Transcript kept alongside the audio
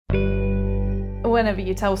Whenever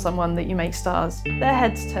you tell someone that you make stars, their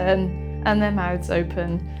heads turn and their mouths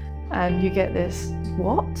open and you get this,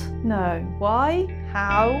 what? No, why?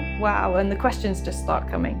 How? Wow, and the questions just start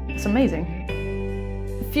coming. It's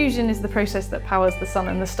amazing. Fusion is the process that powers the sun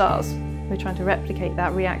and the stars. We're trying to replicate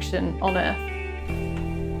that reaction on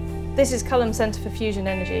Earth. This is Culham Centre for Fusion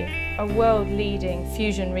Energy, a world-leading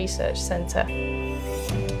fusion research centre.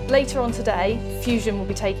 Later on today, fusion will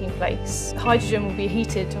be taking place. Hydrogen will be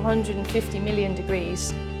heated to 150 million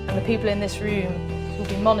degrees, and the people in this room will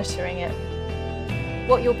be monitoring it.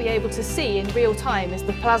 What you'll be able to see in real time is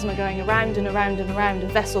the plasma going around and around and around a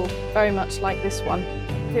vessel, very much like this one.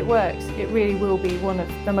 If it works, it really will be one of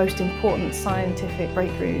the most important scientific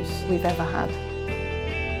breakthroughs we've ever had.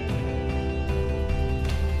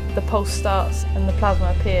 The pulse starts and the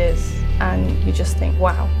plasma appears, and you just think,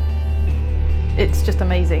 wow. It's just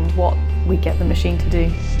amazing what we get the machine to do.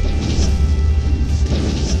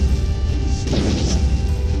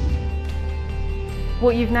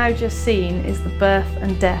 What you've now just seen is the birth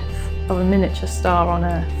and death of a miniature star on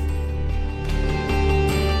Earth.